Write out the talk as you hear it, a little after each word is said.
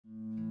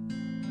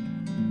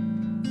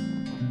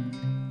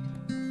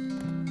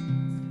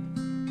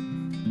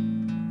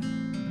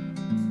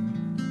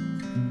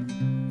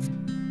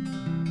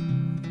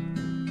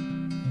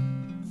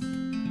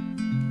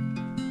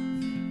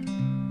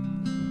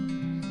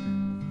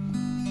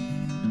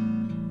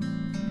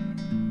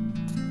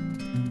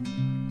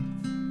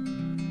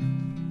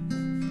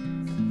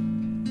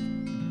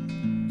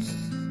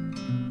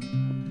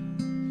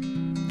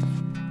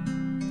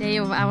day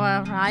of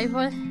our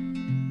arrival.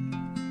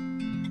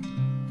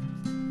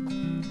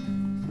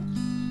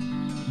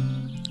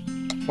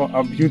 For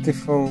a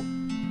beautiful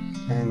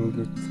and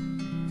good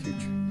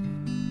future.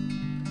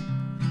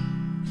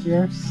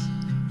 Cheers.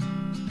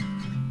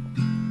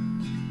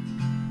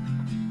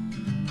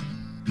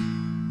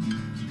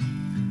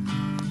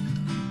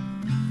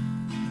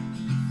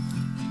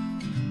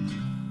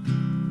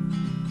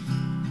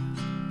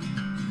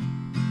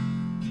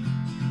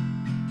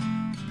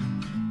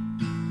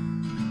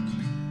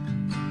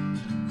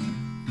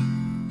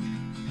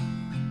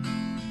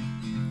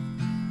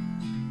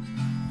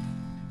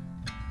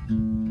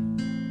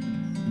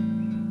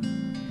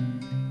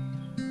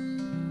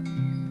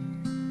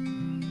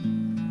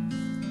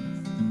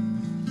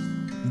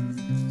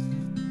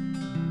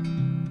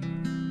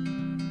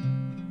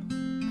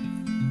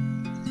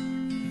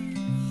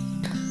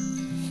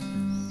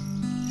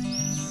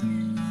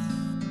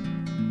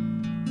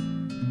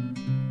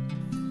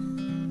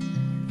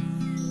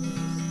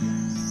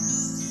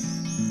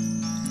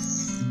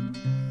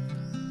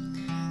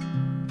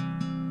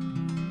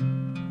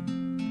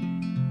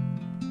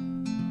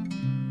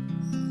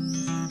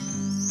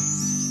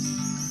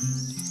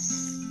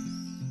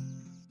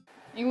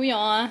 Here we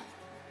are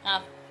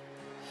at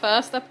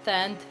first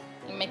attempt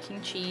in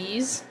making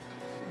cheese.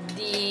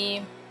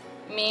 The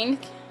milk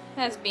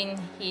has been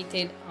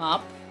heated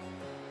up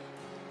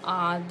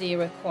at the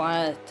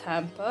required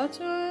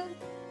temperature,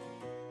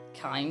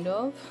 kind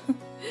of.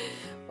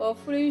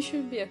 Hopefully it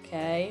should be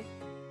okay.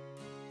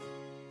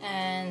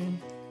 And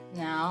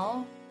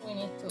now we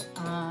need to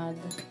add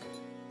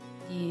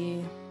the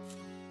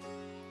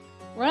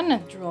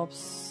rennet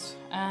drops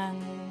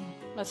and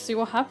let's see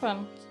what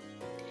happens.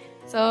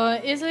 So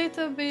it's a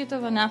little bit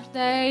of an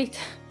update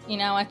in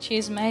our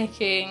cheese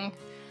making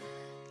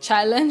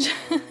challenge.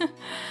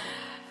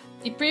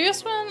 The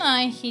previous one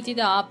I heated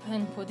up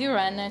and put the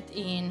rennet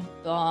in,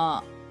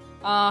 but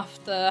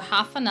after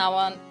half an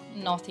hour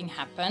nothing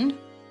happened.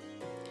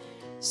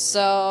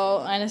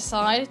 So I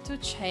decided to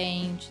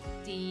change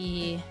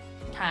the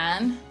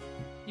can,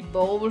 the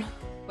bowl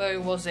where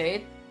it was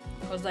it,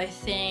 because I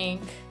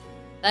think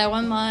that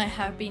one might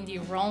have been the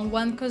wrong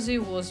one because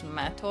it was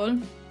metal.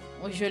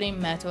 Usually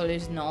metal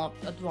is not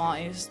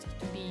advised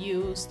to be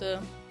used,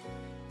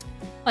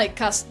 like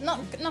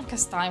not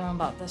cast iron,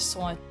 but the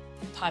sort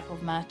type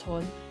of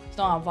metal. It's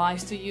not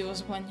advised to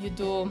use when you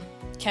do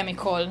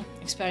chemical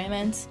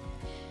experiments.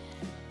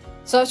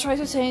 So I tried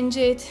to change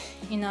it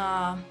in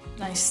a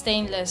nice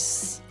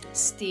stainless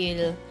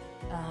steel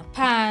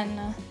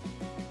pan,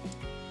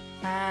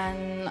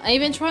 and I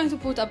even tried to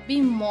put a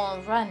bit more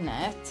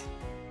rennet,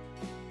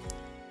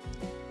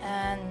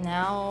 and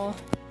now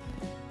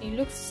it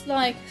looks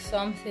like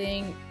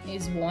something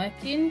is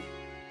working.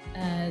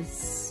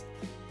 As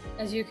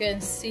you can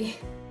see,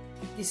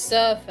 the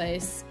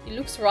surface, it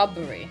looks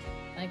rubbery,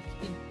 like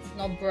it's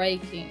not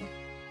breaking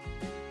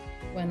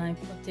when I'm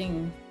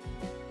putting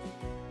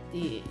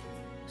the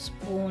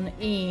spoon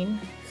in.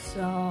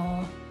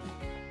 So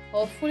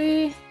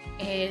hopefully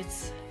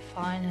it's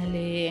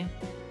finally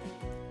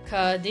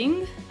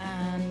curding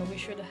and we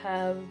should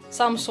have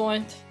some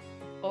sort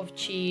of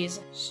cheese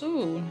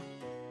soon.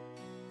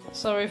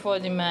 Sorry for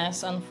the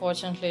mess.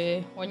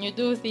 Unfortunately, when you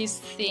do these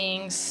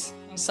things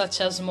in such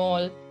a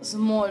small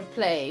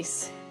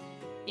place,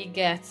 it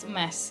gets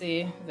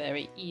messy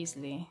very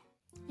easily.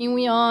 Here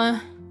we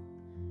are,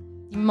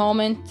 the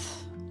moment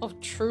of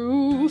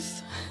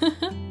truth.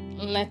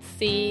 Let's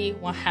see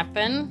what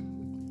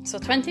happened. So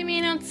 20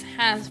 minutes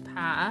has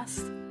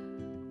passed,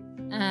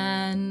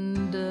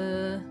 and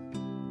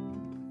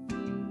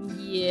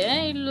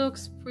yeah, it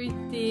looks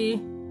pretty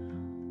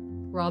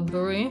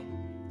rubbery.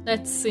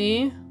 Let's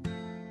see.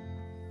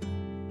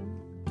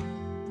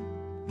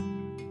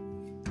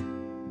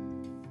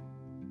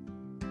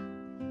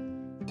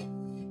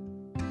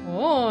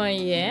 Oh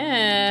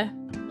yeah,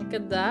 look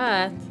at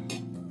that.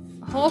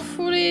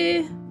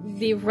 Hopefully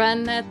the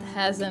rennet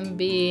hasn't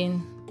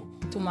been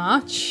too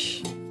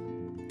much,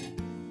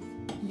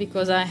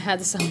 because I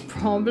had some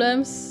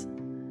problems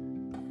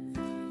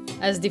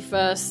as the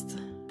first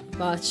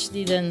batch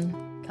didn't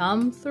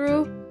come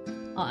through.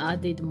 I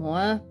added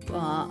more,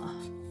 but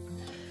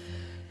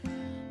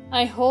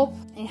I hope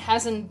it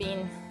hasn't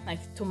been like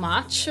too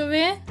much of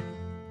it.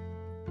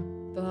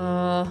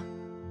 But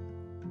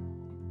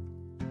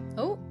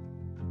oh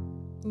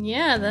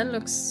yeah, that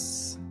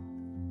looks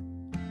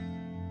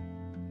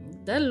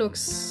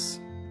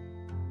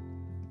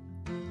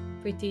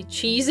pretty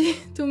cheesy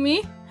to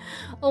me.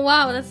 Oh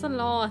wow, that's a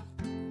lot.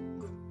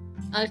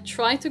 I'll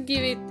try to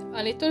give it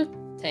a little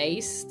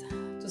taste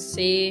to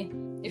see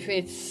if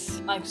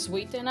it's like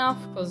sweet enough,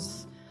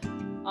 because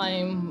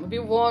I'm a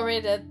bit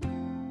worried that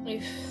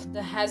if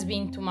there has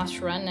been too much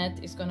rennet,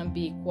 it's gonna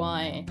be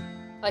quite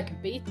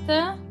like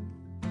bitter,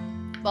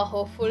 but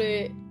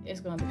hopefully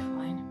it's gonna be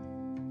fine.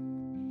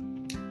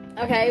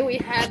 Okay, we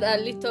had a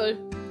little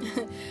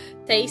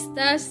taste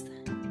test,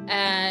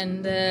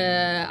 and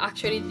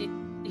actually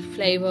the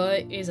flavor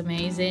is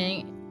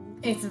amazing.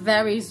 It's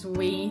very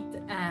sweet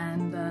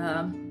and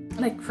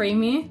like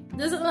creamy.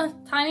 There's a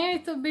tiny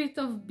little bit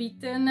of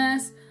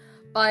bitterness,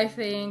 but I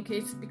think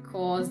it's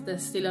because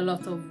there's still a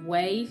lot of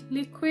whey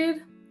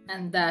liquid,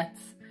 and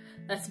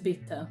that's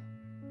bitter.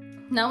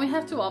 Now we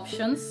have two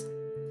options.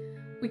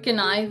 We can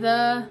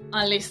either,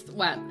 at least,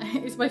 well,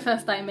 it's my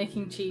first time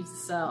making cheese,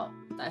 so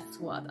that's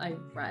what I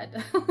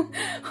read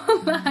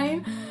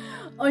online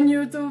on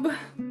YouTube.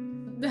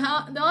 There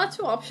are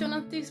two options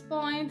at this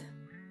point.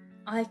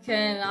 I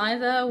can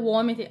either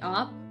warm it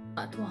up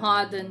to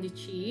harden the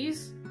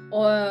cheese,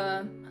 or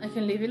I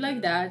can leave it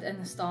like that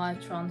and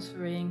start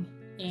transferring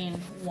in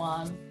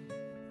one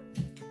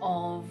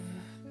of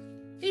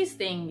these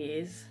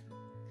thingies.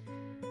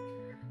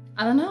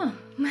 I don't know.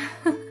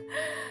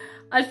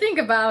 I'll think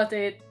about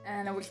it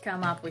and I will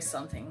come up with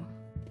something.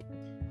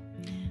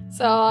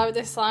 So I've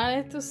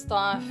decided to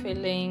start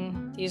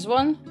filling this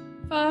one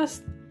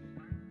first,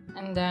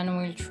 and then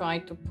we'll try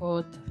to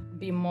put a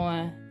bit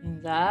more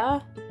in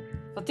there.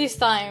 But this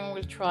time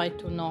we'll try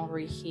to not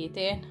reheat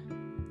it.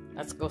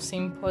 Let's go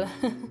simple.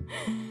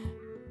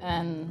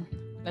 And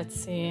let's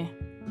see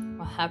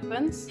what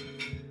happens.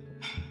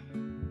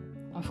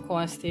 Of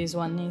course this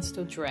one needs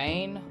to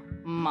drain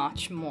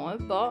much more,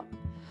 but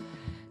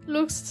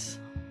looks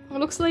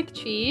like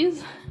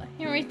cheese.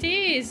 Here it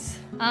is.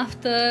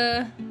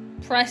 After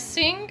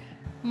pressing,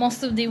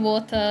 most of the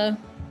water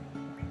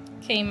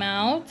came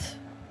out.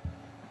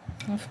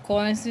 Of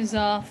course, these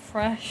are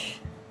fresh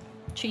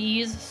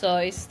cheese, so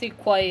it's still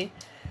quite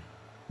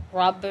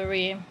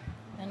rubbery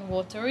and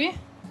watery.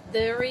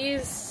 There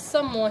is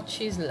some more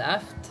cheese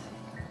left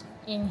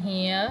in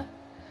here,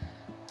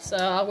 so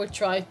I will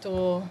try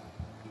to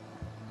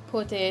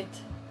put it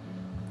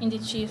in the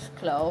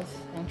cheesecloth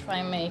and try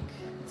and make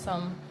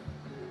some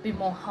bit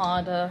more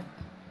harder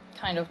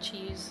kind of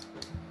cheese.